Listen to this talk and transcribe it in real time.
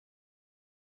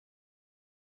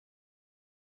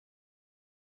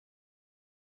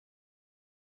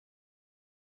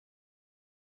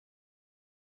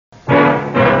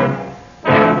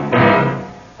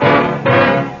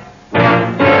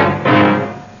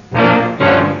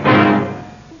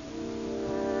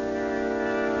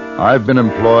I've been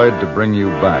employed to bring you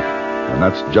back, and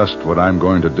that's just what I'm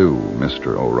going to do,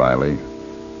 Mr. O'Reilly.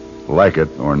 Like it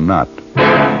or not.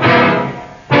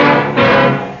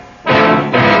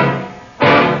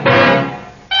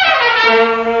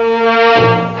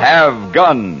 Have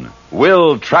Gun,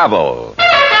 Will Travel.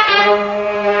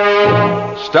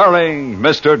 Starring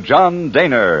Mr. John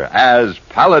Dehner as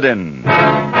Paladin.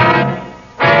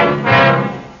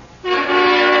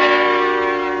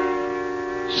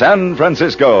 San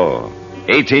Francisco,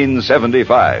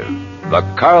 1875. The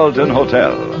Carleton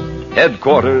Hotel,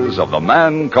 headquarters of the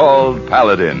man called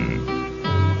Paladin.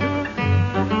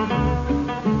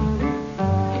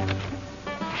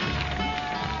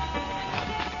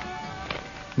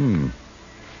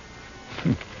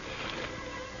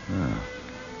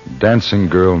 Dancing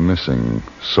girl missing.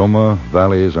 Soma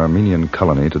Valley's Armenian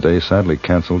colony today sadly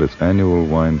canceled its annual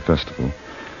wine festival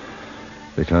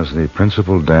because the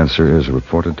principal dancer is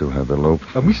reported to have eloped...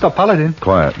 Mr. Paladin.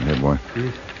 Quiet, head boy.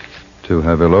 Yes. To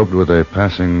have eloped with a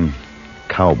passing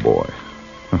cowboy.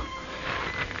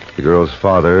 The girl's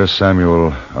father,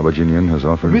 Samuel Abajinian, has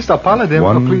offered... Mr. Paladin,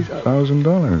 please...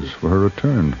 $1,000 for her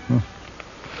return.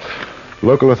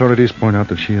 Local authorities point out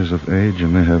that she is of age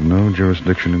and they have no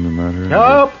jurisdiction in the matter.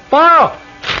 Fire!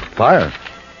 Fire?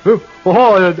 A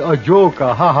joke.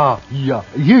 Ha. Yeah.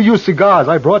 Here, you cigars.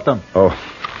 I brought them. Oh.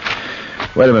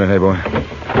 Wait a minute, hey, boy.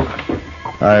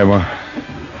 I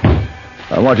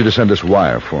want you to send this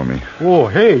wire for me. Oh,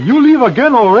 hey, you leave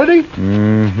again already?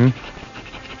 Mm-hmm.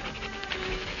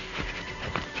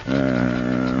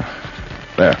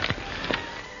 There.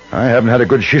 I haven't had a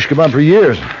good shish kebab for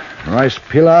years. Rice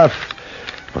pilaf,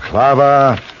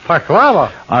 baklava.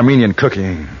 Baklava? Armenian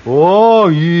cooking. Oh,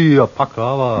 yeah,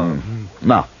 baklava.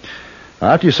 Now,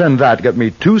 after you send that, get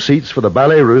me 2 seats for the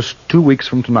Ballet Russe 2 weeks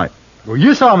from tonight. Oh,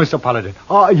 yes, sir, Mr. Paladin.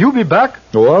 You be back?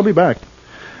 Oh, I'll be back.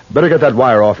 Better get that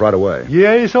wire off right away.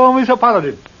 Yes, sir, Mr.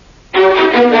 Paladin.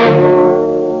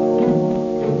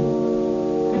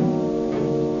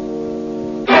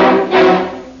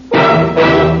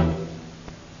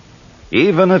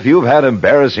 Even if you've had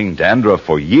embarrassing dandruff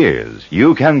for years,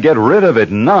 you can get rid of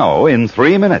it now in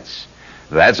 3 minutes.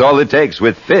 That's all it takes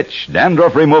with Fitch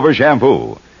Dandruff Remover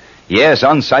Shampoo. Yes,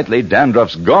 unsightly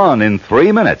dandruff's gone in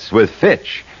 3 minutes with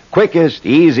Fitch. Quickest,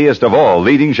 easiest of all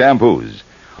leading shampoos.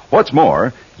 What's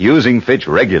more, using Fitch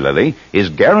regularly is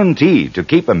guaranteed to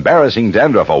keep embarrassing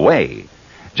dandruff away.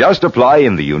 Just apply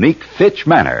in the unique Fitch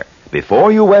manner.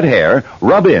 Before you wet hair,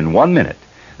 rub in 1 minute.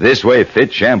 This way,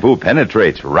 Fitch shampoo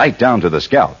penetrates right down to the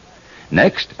scalp.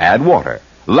 Next, add water.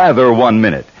 Lather 1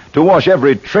 minute to wash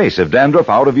every trace of dandruff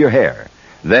out of your hair.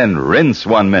 Then rinse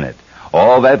 1 minute.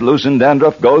 All that loosened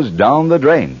dandruff goes down the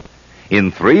drain.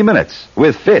 In 3 minutes,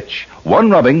 with Fitch, 1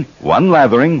 rubbing, 1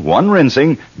 lathering, 1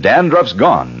 rinsing, dandruff's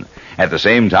gone. At the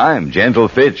same time, gentle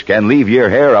Fitch can leave your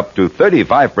hair up to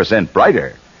 35%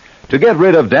 brighter. To get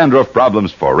rid of dandruff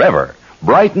problems forever,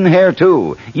 brighten hair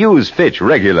too, use Fitch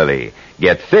regularly.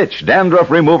 Get Fitch Dandruff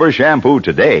Remover Shampoo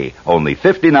today, only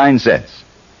 59 cents.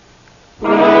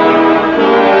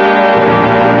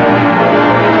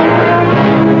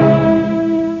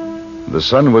 The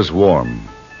sun was warm,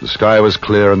 the sky was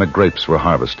clear, and the grapes were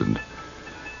harvested.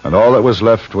 And all that was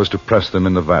left was to press them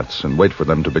in the vats and wait for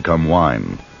them to become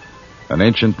wine. An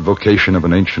ancient vocation of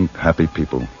an ancient, happy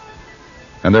people.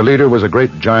 And their leader was a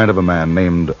great giant of a man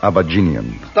named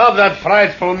Abajinian. Stop that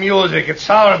frightful music. It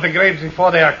sours the grapes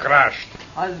before they are crushed.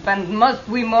 Husband, must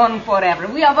we mourn forever?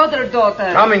 We have other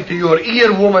daughters. Coming to your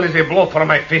ear, woman, is a blow for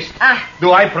my fist.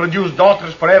 Do I produce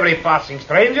daughters for every passing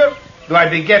stranger? Do I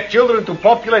beget children to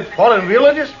populate foreign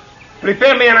villages?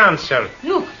 Prepare me an answer.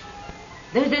 Look,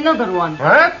 there's another one.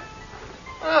 What?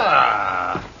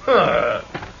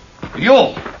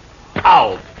 You.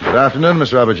 Out. Good afternoon,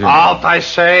 Mr. Abajinian. Out, I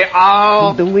say,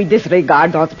 out. Do we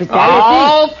disregard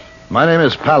hospitality? Out. My name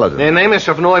is Paladin. The name is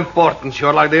of no importance.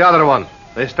 You're like the other one.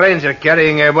 A stranger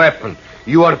carrying a weapon.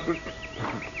 You are...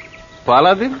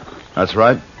 Paladin? That's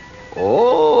right.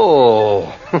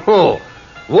 Oh.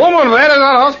 Woman, where is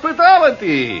our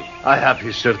hospitality? I have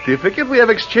his certificate. We have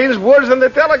exchanged words on the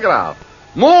telegraph.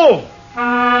 Move!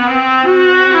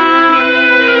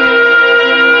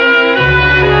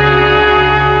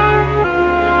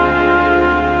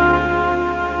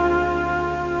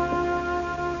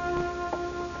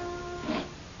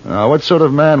 Now, what sort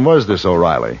of man was this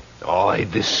O'Reilly? Oh, a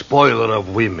despoiler of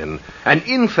women. An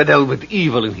infidel with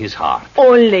evil in his heart.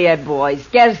 Only a boy,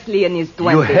 scarcely in his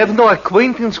 20s. You have no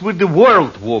acquaintance with the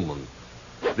world, woman.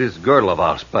 This girl of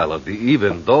ours, Paladin,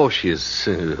 even though she is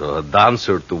a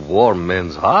dancer to warm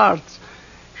men's hearts,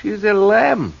 she is a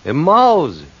lamb, a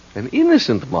mouse, An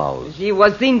innocent mouse. She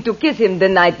was seen to kiss him the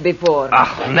night before.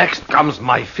 Next comes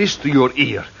my fist to your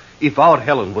ear. If our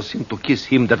Helen was seen to kiss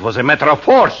him, that was a matter of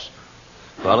force.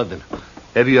 Paladin,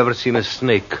 have you ever seen a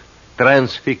snake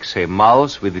transfix a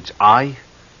mouse with its eye?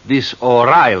 This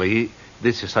O'Reilly,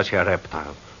 this is such a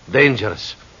reptile.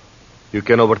 Dangerous. You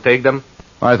can overtake them?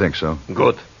 I think so.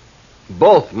 Good.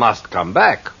 Both must come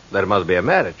back. There must be a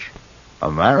marriage.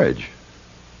 A marriage?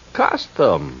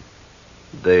 Custom.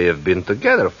 They have been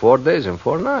together 4 days and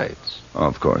 4 nights. Oh,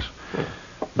 of course.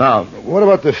 Now, what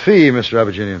about the fee, Mr.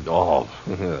 Abajinian? Oh,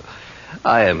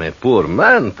 I am a poor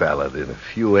man, Paladin. A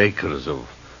few acres of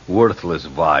worthless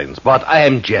vines. But I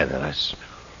am generous.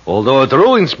 Although it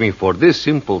ruins me for this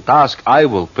simple task, I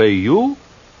will pay you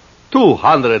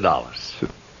 $200.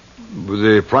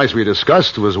 The price we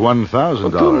discussed was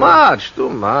 $1,000. Too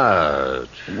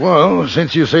much. Well,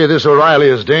 since you say this O'Reilly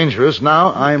is dangerous,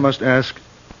 now I must ask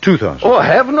 $2,000. Oh,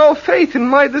 have no faith in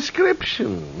my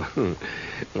description.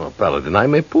 Well, Paladin,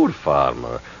 I'm a poor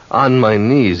farmer. On my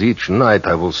knees each night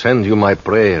I will send you my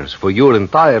prayers for your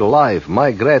entire life,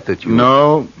 my gratitude.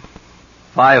 No.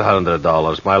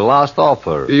 $500, my last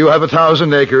offer. You have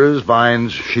 1,000 acres,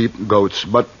 vines, sheep, goats,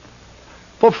 but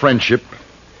for friendship,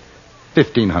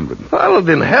 1,500.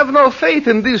 Paladin, have no faith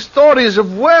in these stories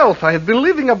of wealth. I have been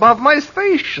living above my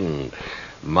station.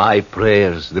 My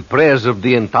prayers, the prayers of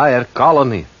the entire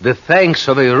colony, the thanks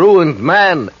of a ruined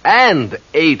man, and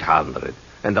 800.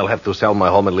 And I'll have to sell my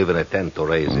home and live in a tent to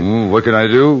raise it. What can I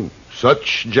do?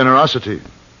 Such generosity.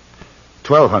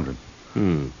 1,200.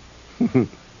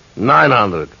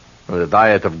 900. And a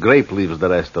diet of grape leaves the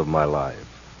rest of my life.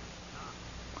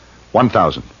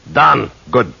 1,000. Done.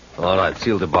 Good. All right,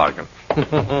 seal the bargain.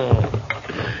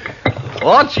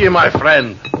 Watch ye, my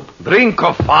friend. Drink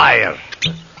of fire.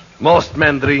 Most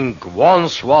men drink 1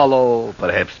 swallow,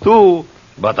 perhaps 2,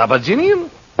 but Abajinian,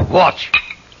 watch.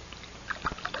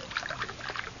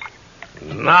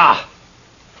 Now.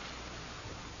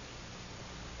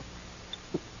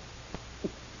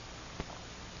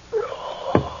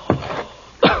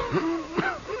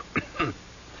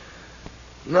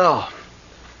 Now,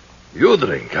 you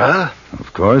drink, huh?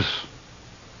 Of course.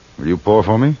 Will you pour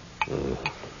for me?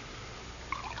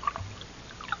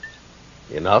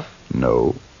 Enough?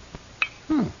 No.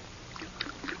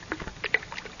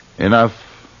 Enough.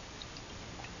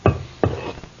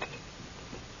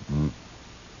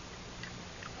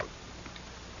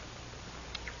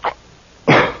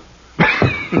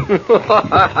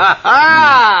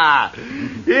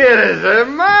 Here is a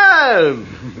man.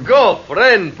 Go,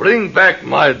 friend, bring back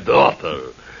my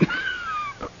daughter.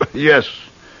 Yes,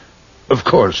 of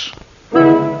course.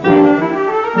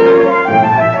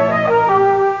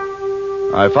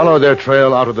 I followed their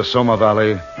trail out of the Soma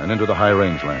Valley and into the high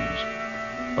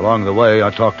rangelands. Along the way, I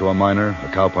talked to a miner, a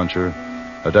cowpuncher,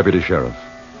 a deputy sheriff.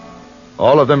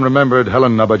 All of them remembered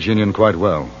Helen Abajinian quite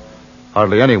well.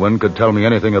 Hardly anyone could tell me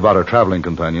anything about her traveling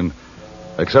companion,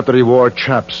 except that he wore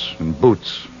chaps and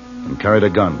boots and carried a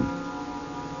gun.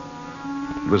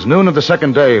 It was noon of the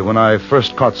second day when I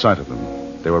first caught sight of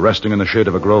them. They were resting in the shade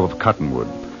of a grove of cottonwood.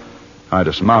 I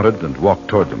dismounted and walked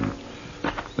toward them.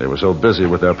 They were so busy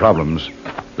with their problems,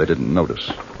 they didn't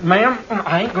notice. Ma'am,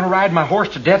 I ain't gonna ride my horse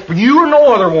to death for you or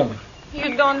no other woman.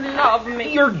 You don't love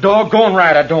me. You're doggone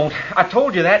right I don't. I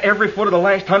told you that every foot of the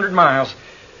last 100 miles.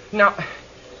 Now,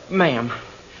 ma'am,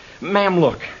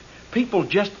 look. People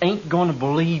just ain't gonna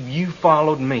believe you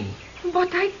followed me.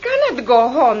 But I cannot go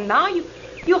home now.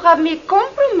 You have me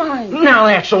compromised. Now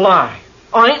that's a lie.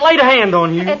 I ain't laid a hand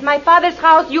on you. At my father's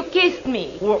house, you kissed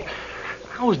me. Well,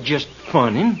 I was just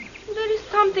funning. There is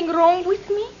something wrong with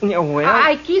me? Yeah, well...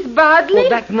 I kiss badly? Well,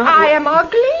 that's not I am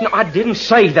ugly? No, I didn't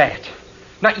say that.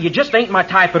 Now, you just ain't my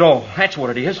type at all. That's what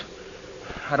it is.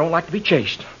 I don't like to be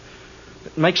chased.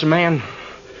 It makes a man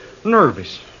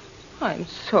nervous. I'm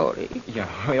sorry. Yeah,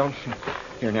 well,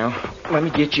 here now. Let me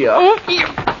get you up.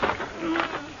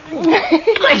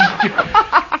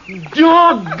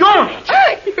 Doggone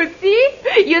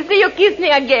it! You see, you kissed me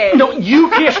again. No, you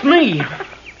kissed me.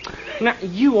 Now,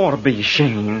 you ought to be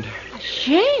ashamed.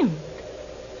 Ashamed?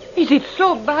 Is it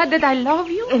so bad that I love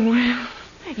you? Well...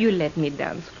 You let me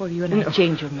dance for you and I'll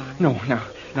change your mind. No,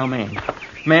 ma'am.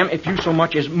 Ma'am, if you so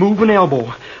much as move an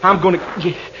elbow, I'm going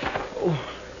to...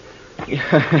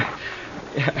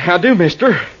 How do,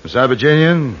 mister? Miss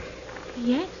Abajinian?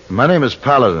 Yes? My name is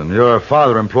Paladin. Your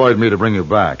father employed me to bring you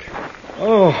back.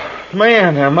 Oh,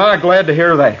 man, am I glad to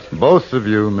hear that. Both of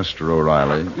you, Mr.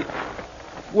 O'Reilly.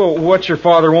 Well, what's your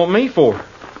father want me for?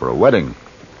 For a wedding.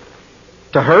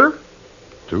 To her?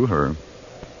 To her.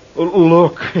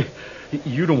 Look,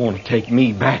 you don't want to take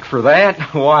me back for that.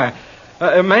 Why,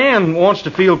 A man wants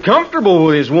to feel comfortable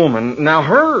with his woman. Now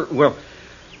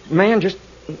man, just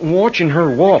watching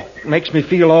her walk makes me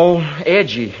feel all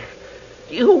edgy.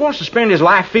 Who wants to spend his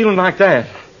life feeling like that?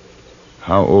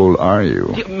 How old are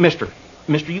you? Mister,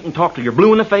 you can talk till you're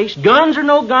blue in the face. Guns or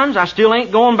no guns, I still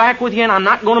ain't going back with you, and I'm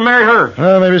not going to marry her.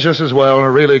 Well, maybe it's just as well. A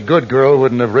really good girl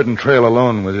wouldn't have ridden trail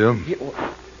alone with you.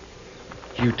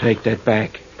 You take that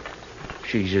back.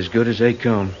 She's as good as they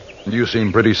come. You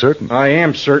seem pretty certain. I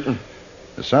am certain.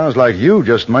 It sounds like you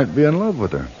just might be in love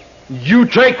with her. You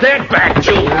take that back,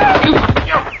 Joe.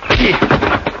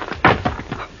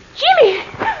 Jimmy!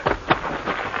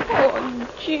 Oh,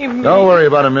 Jimmy. Don't worry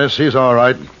about him, miss. He's all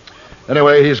right.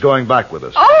 Anyway, he's going back with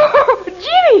us. Oh,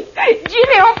 Jimmy!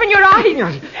 Jimmy, open your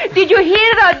eyes. Did you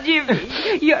hear that,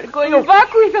 Jimmy? You're going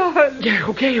back with us. Yeah,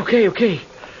 okay. Okay.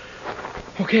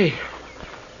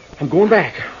 I'm going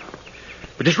back.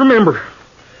 But just remember,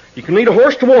 you can lead a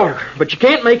horse to water, but you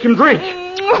can't make him drink.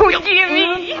 Oh,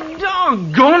 Jimmy.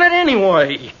 Doggone it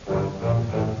anyway.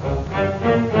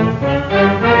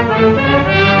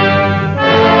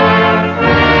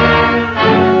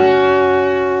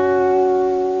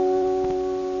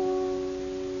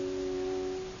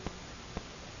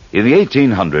 In the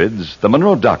 1800s, the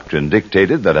Monroe Doctrine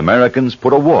dictated that Americans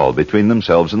put a wall between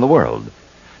themselves and the world.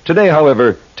 Today,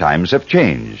 however, times have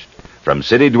changed. From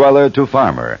city dweller to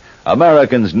farmer,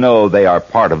 Americans know they are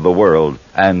part of the world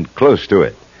and close to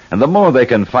it. And the more they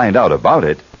can find out about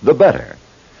it, the better.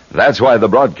 That's why the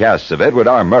broadcasts of Edward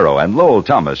R. Murrow and Lowell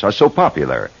Thomas are so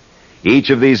popular. Each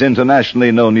of these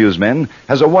internationally known newsmen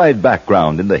has a wide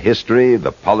background in the history,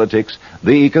 the politics,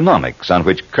 the economics on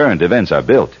which current events are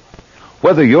built.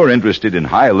 Whether you're interested in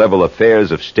high-level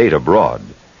affairs of state abroad,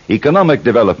 economic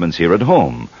developments here at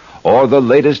home, or the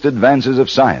latest advances of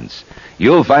science,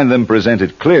 you'll find them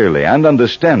presented clearly and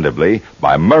understandably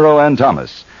by Murrow and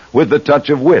Thomas, with the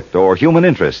touch of wit or human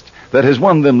interest that has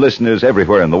won them listeners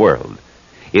everywhere in the world.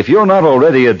 If you're not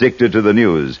already addicted to the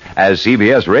news, as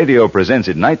CBS Radio presents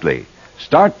it nightly,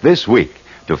 start this week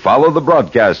to follow the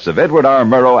broadcasts of Edward R.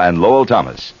 Murrow and Lowell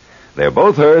Thomas. They're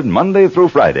both heard Monday through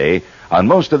Friday on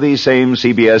most of these same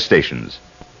CBS stations.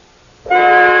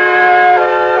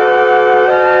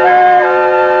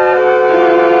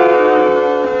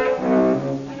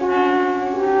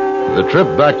 The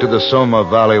trip back to the Soma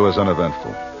Valley was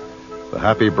uneventful. The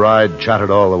happy bride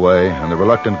chatted all the way, and the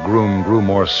reluctant groom grew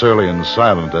more surly and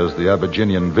silent as the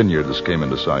Abajinian vineyards came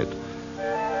into sight.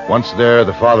 Once there,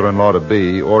 the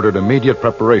father-in-law-to-be ordered immediate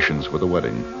preparations for the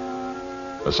wedding.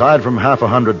 Aside from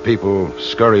 100 people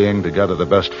scurrying to gather the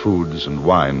best foods and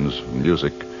wines and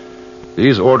music,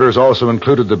 these orders also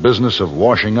included the business of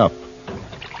washing up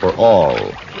for all.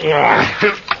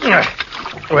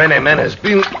 When a man has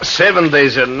been 7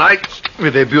 days and nights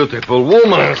with a beautiful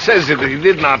woman and says that he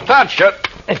did not touch her,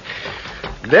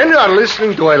 then you are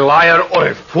listening to a liar or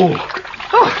a fool.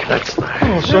 Oh, that's nice.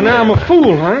 Oh, so now I'm a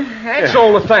fool, huh? That's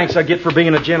all the thanks I get for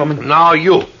being a gentleman. Now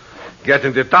you. Get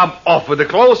in the tub, off with the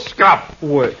clothes, scrub.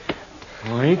 What?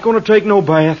 I ain't gonna take no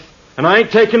bath, and I ain't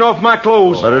taking off my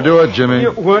clothes. Better do it, Jimmy.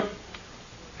 What?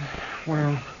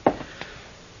 Well,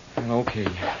 okay.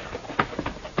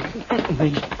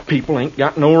 These people ain't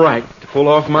got no right to pull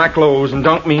off my clothes and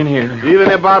dunk me in here. Even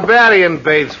a barbarian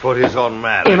baits for his own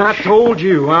marriage. And I told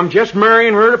you, I'm just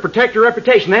marrying her to protect her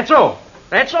reputation. That's all.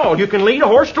 That's all. You can lead a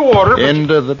horse to water, but...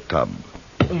 Into the tub.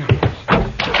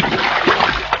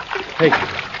 Hey,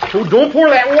 so don't pour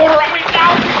that water on me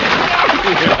now.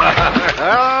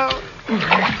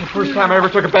 The first time I ever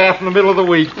took a bath in the middle of the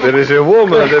week. There is a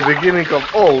woman at the beginning of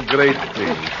all great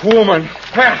things. Woman.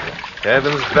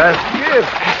 Heaven's best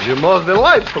gift. The most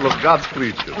delightful of God's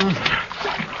creatures.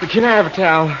 Can I have a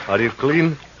towel? Are you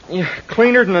clean? Yeah,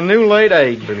 cleaner than a new laid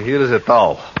egg. Then here is a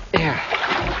towel. Yeah.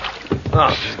 Now,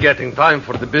 it's getting time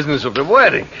for the business of the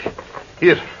wedding.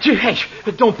 Here. Hey,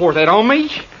 don't pour that on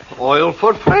me. Oil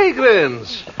for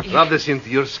fragrance. Rub this into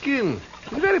your skin.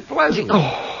 It's very pleasant.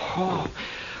 Oh,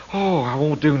 I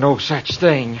won't do no such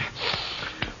thing.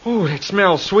 Oh, that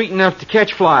smells sweet enough to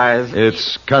catch flies.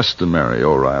 It's customary,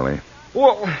 O'Reilly.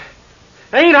 Well,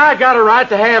 ain't I got a right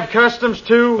to have customs,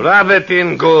 too? Rub it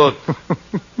in good.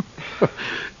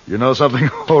 You know something,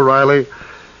 O'Reilly?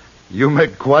 You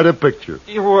make quite a picture.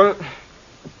 You what?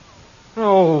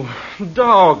 Oh,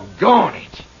 doggone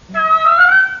it.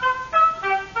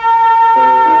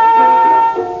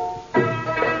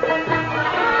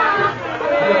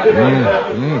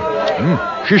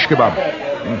 Shish kebab.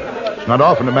 It's not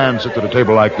often a man sits at a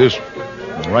table like this.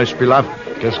 Rice pilaf,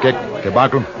 keskek,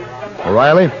 kebab.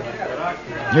 O'Reilly?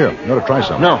 Here, you ought to try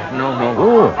some. No.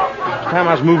 Oh. Time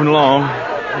I was moving along.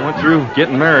 I went through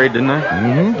getting married, didn't I?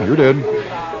 Mm-hmm, you did.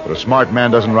 But a smart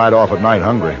man doesn't ride off at night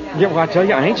hungry. Yeah, well, I tell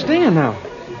you, I ain't staying now.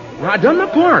 I done my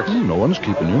part. No one's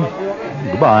keeping you.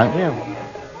 Goodbye. Yeah.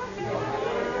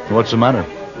 What's the matter?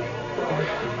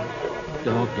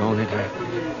 Doggone it.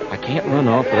 I can't run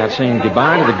off without saying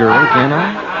goodbye to the girl, can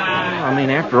I? I mean,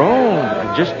 after all,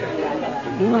 I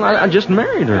just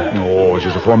married her. Oh, it's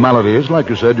just a formality. It's like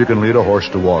you said, you can lead a horse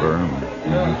to water.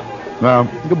 Mm-hmm. Well,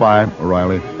 goodbye,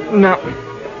 O'Reilly. Now,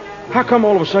 how come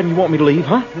all of a sudden you want me to leave,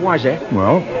 huh? Why's that?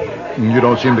 Well, you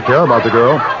don't seem to care about the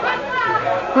girl.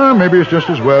 Maybe it's just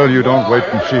as well you don't wait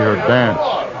and see her dance.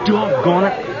 Doggone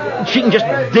it. She can just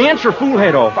dance her fool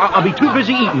head off. I'll be too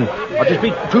busy eating. I'll just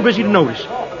be too busy to notice.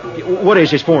 What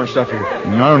is this foreign stuff here? I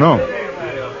don't know.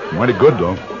 Mighty good,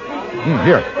 though.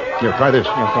 Here, try this.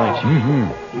 Yeah, thanks.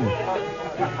 Mm-hmm.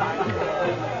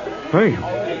 Hey,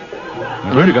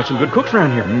 you really got some good cooks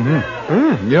around here.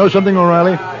 Mm-hmm. You know something,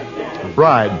 O'Reilly? The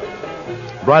bride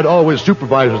always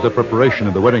supervises the preparation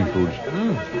of the wedding foods.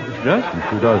 She does?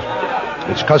 She does.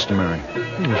 It's customary.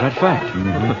 Is that fact?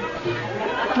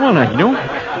 Mm-hmm. Well, now, you know,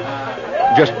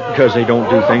 just because they don't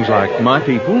do things like my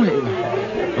people.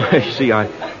 You see, I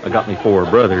got me 4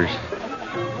 brothers.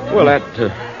 Well, that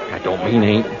don't mean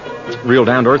ain't real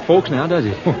down-to-earth folks now, does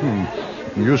it?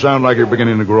 You sound like you're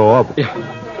beginning to grow up. Yeah.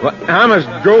 Well, I'm as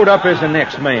growed up as the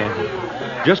next man.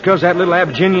 Just because that little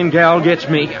Abajinian gal gets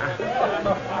me.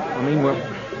 I mean, well,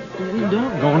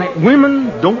 doggone it,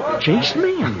 women don't chase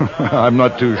men. I'm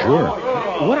not too sure.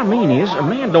 What I mean is, a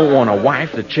man don't want a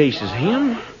wife that chases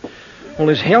him. Well,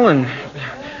 as Helen...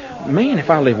 Man, if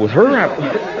I live with her,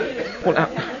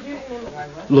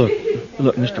 Look,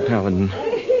 Mr. Paladin.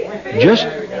 Just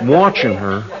watching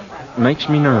her makes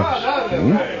me nervous.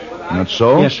 That's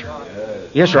so? Yes, sir.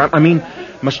 Yes, sir. I mean,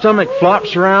 my stomach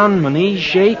flops around, my knees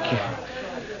shake.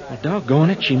 Well, doggone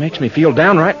it, she makes me feel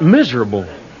downright miserable.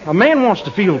 A man wants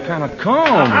to feel kind of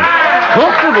calm,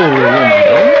 comfortable with a woman,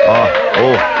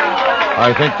 don't he?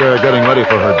 I think they're getting ready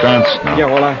for her dance now. Yeah,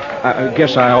 well, I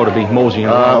guess I ought to be moseying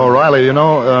along. O'Reilly, you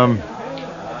know,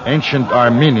 ancient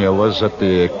Armenia was at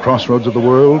the crossroads of the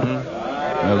world.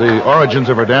 The origins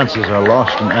of her dances are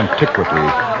lost in antiquity,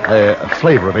 a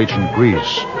flavor of ancient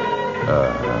Greece,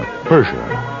 Persia,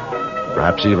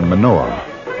 perhaps even Minoa.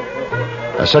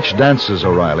 Such dances,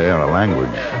 O'Reilly, are a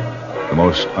language, the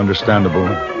most understandable,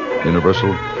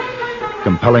 universal,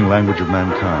 compelling language of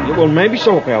mankind. Yeah, well, maybe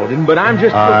so, Paladin, but I'm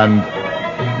just... And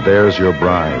there's your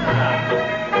bride.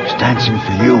 She's dancing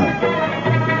for you.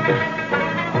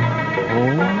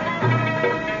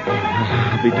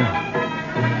 I'll be done.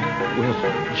 Well,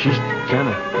 she's kind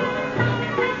of...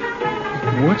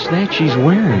 What's that she's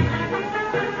wearing?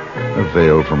 A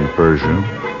veil from Persia.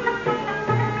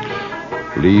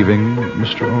 Leaving,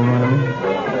 Mr. O'Reilly?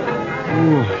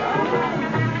 Oh,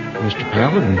 Mr.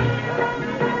 Paladin,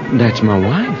 that's my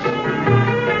wife.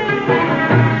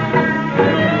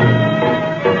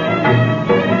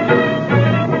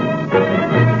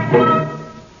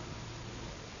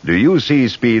 Do you see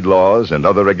speed laws and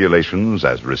other regulations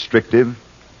as restrictive,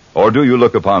 or do you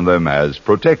look upon them as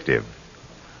protective?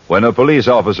 When a police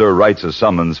officer writes a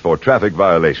summons for traffic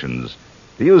violations,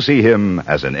 do you see him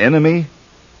as an enemy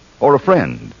or a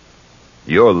friend?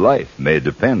 Your life may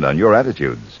depend on your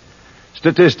attitudes.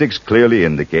 Statistics clearly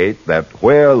indicate that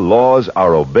where laws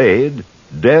are obeyed,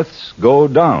 deaths go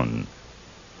down.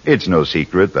 It's no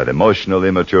secret that emotional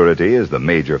immaturity is the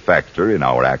major factor in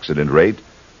our accident rate.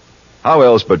 How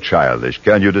else but childish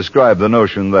can you describe the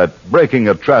notion that breaking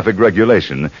a traffic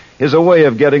regulation is a way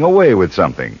of getting away with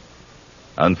something?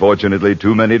 Unfortunately,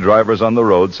 too many drivers on the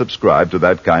road subscribe to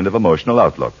that kind of emotional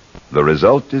outlook. The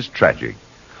result is tragic.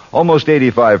 Almost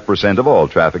 85% of all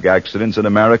traffic accidents in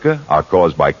America are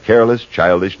caused by careless,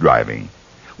 childish driving.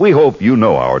 We hope you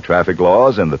know our traffic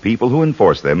laws and the people who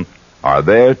enforce them are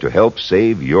there to help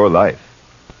save your life.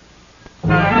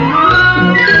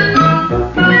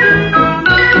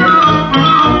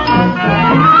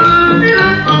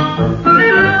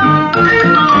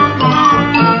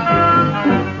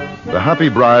 The happy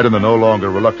bride and the no longer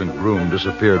reluctant groom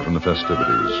disappeared from the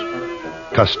festivities.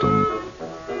 Custom.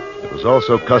 It was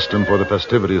also custom for the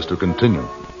festivities to continue.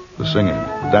 The singing,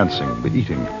 the dancing, the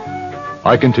eating.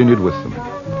 I continued with them.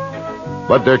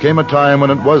 But there came a time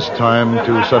when it was time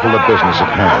to settle the business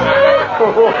at hand.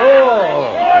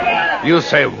 You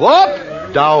say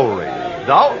what? Dowry.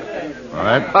 Dowry? All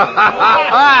right?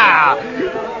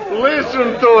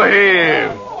 Listen to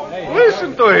him.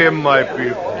 Listen to him, my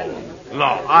people.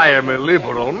 Now, I am a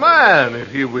liberal man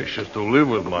if he wishes to live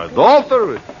with my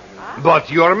daughter. But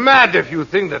you're mad if you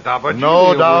think that Abajinian...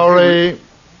 No dowry,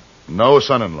 no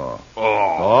son-in-law.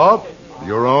 Oh.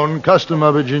 Your own custom,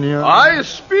 Abajinian. I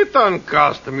spit on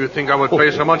custom. You think I would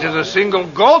pay so much as a single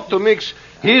goat to mix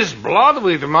his blood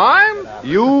with mine?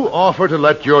 You offer to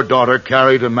let your daughter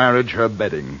carry to marriage her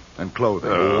bedding and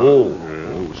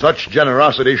clothing. Such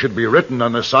generosity should be written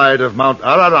on the side of Mount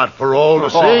Ararat for all to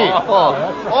see.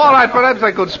 All right, perhaps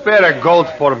I could spare a goat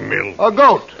for milk. A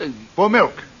goat for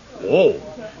milk. Oh,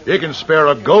 you can spare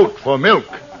a goat for milk.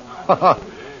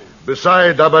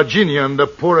 Beside Abajinian, the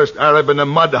poorest Arab in a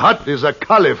mud hut is a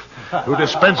caliph who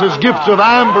dispenses gifts of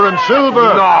amber and silver.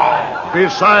 No.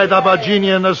 Beside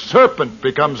Abajinian, a serpent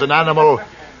becomes an animal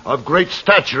of great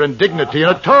stature and dignity,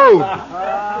 and a toad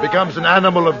becomes an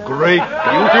animal of great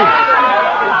beauty.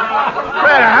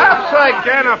 Perhaps I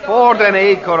can afford an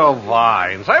acre of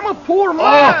vines. I'm a poor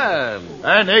man.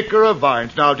 An acre of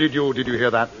vines. Now, did you hear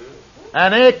that?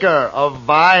 An acre of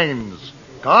vines.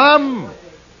 Come,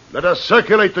 let us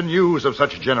circulate the news of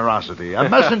such generosity. A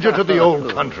messenger to the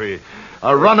old country.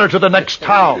 A runner to the next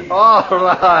town. All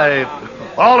right.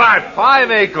 5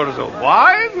 acres of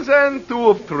vines and 2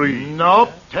 of trees.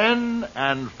 Nope. 10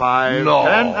 and 5. No.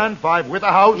 10 and 5 with a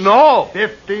house. No.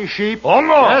 50 sheep. Oh,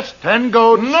 no. Yes, 10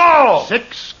 goats. No.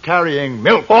 6 carrying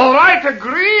milk. All right,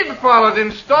 agreed,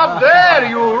 Paladin. Stop there.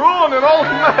 You ruin an old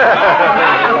man.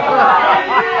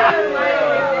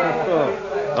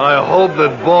 I hope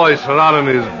that boy's running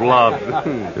his blood.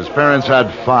 His parents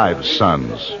had 5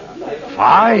 sons.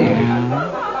 5?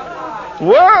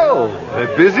 Well, a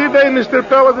busy day, Mr.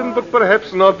 Paladin, but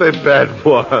perhaps not a bad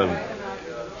one.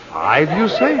 5, you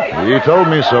say? He told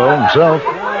me so himself.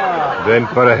 Then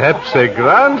perhaps a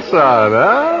grandson,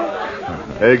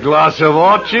 huh? A glass of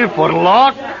ochi for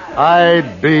luck?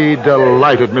 I'd be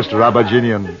delighted, Mr.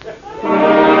 Abajinian.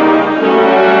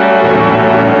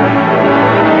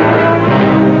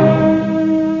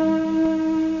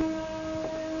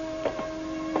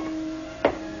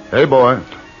 Hey, boy.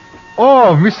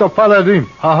 Oh, Mr. Paladin,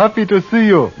 how happy to see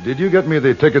you. Did you get me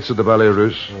the tickets to the Ballet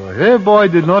Russe? Hey, boy,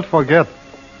 did not forget.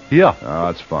 Here. Oh,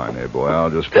 that's fine, hey, boy.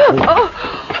 I'll just...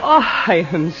 I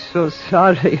am so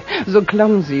sorry. So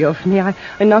clumsy of me. I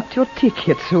knocked your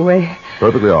tickets away.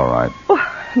 Perfectly all right. Oh,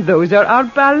 those are our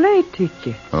ballet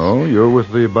tickets. Oh, you're with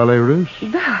the Ballet Russe?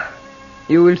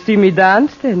 You will see me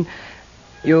dance, then.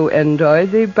 You enjoy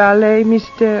the ballet,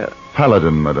 Mr...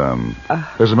 Paladin, madame.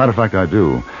 As a matter of fact, I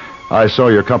do. I saw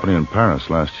your company in Paris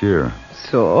last year.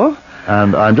 So?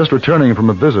 And I'm just returning from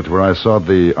a visit where I saw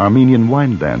the Armenian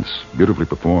wine dance, beautifully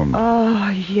performed. Oh,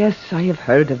 yes, I have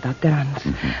heard of that dance.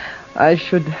 Mm-hmm. I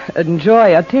should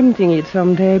enjoy attempting it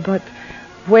someday, but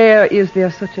where is there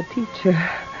such a teacher?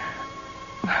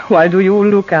 Why do you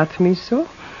look at me so?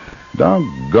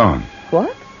 Doggone.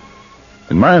 What?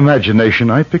 In my imagination,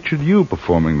 I pictured you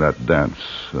performing that dance,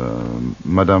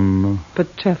 Madame...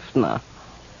 Petrovna.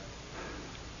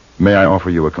 May I offer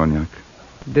you a cognac?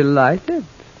 Delighted.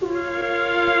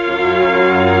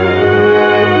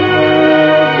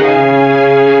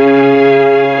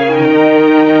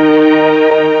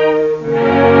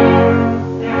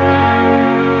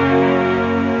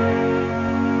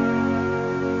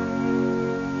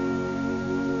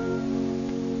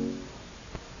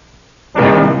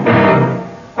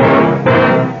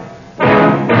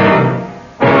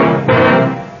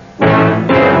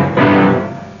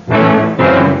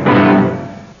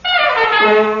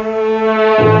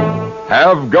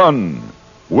 Have Gun,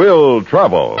 Will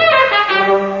Travel.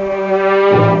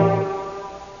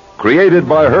 Created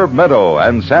by Herb Meadow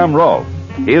and Sam Rolfe,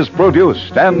 is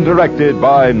produced and directed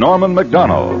by Norman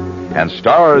MacDonald, and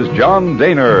stars John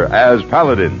Dehner as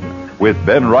Paladin, with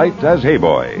Ben Wright as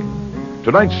Hayboy.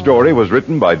 Tonight's story was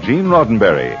written by Gene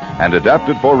Roddenberry and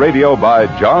adapted for radio by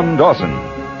John Dawson.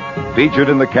 Featured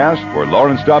in the cast were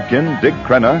Lawrence Dobkin, Dick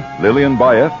Crenna, Lillian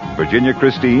Byeth, Virginia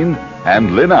Christine,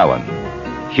 and Lynn Allen.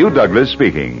 Hugh Douglas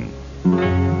speaking.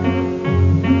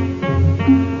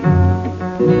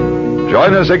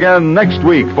 Join us again next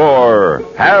week for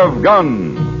Have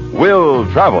Gun, Will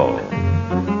Travel.